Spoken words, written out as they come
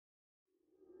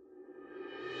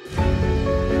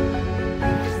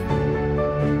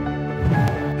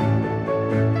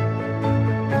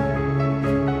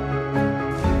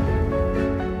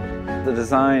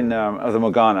design of the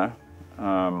Morgana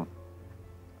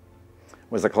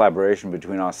was a collaboration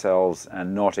between ourselves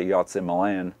and NAUTA Yachts in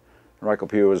Milan. Reichel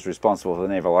Pugh was responsible for the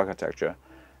naval architecture,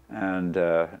 and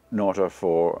NAUTA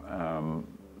for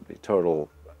the total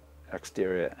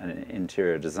exterior and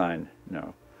interior design.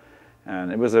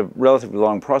 And it was a relatively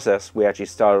long process. We actually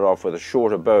started off with a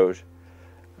shorter boat,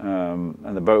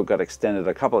 and the boat got extended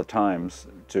a couple of times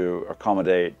to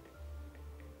accommodate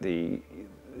the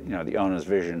owner's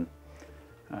vision,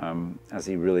 as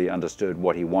he really understood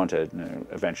what he wanted. And it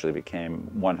eventually became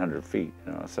 100 feet.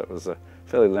 So it was a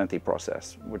fairly lengthy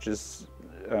process, which is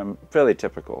fairly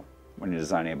typical when you're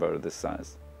designing a boat of this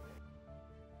size.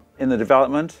 In the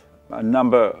development, a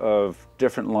number of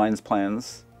different lines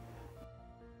plans,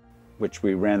 which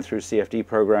we ran through CFD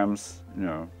programs,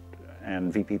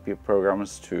 and VPP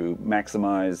programs to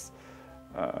maximize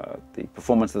the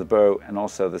performance of the boat and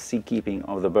also the seakeeping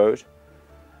of the boat,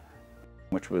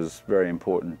 which was very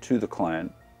important to the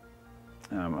client,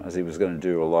 as he was going to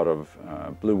do a lot of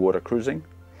blue water cruising.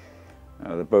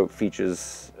 The boat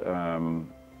features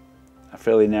a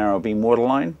fairly narrow beam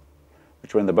waterline,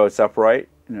 which when the boat's upright,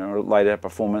 light air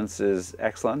performance is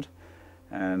excellent,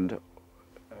 and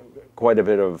quite a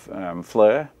bit of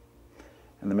flare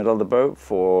in the middle of the boat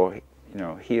for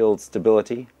heeled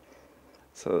stability,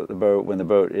 so that the boat, when the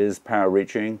boat is power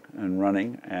reaching and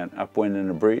running and upwind in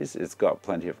a breeze, it's got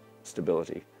plenty of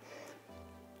stability.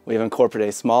 We have incorporated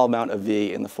a small amount of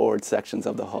V in the forward sections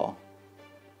of the hull.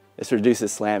 This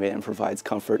reduces slamming and provides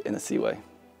comfort in a seaway.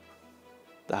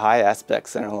 The high aspect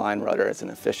centerline rudder is an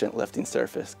efficient lifting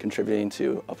surface, contributing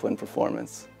to upwind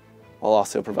performance, while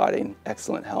also providing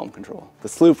excellent helm control. The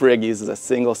sloop rig uses a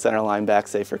single centerline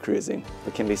backstay for cruising,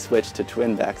 but can be switched to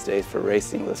twin backstays for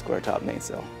racing with a square top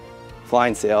mainsail.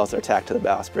 Flying sails are tacked to the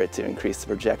bowsprit to increase the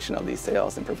projection of these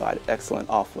sails and provide excellent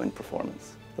off-wind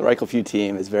performance. The Reichel Pugh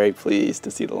team is very pleased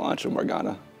to see the launch of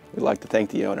Morgana. We'd like to thank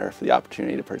the owner for the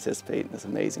opportunity to participate in this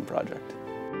amazing project.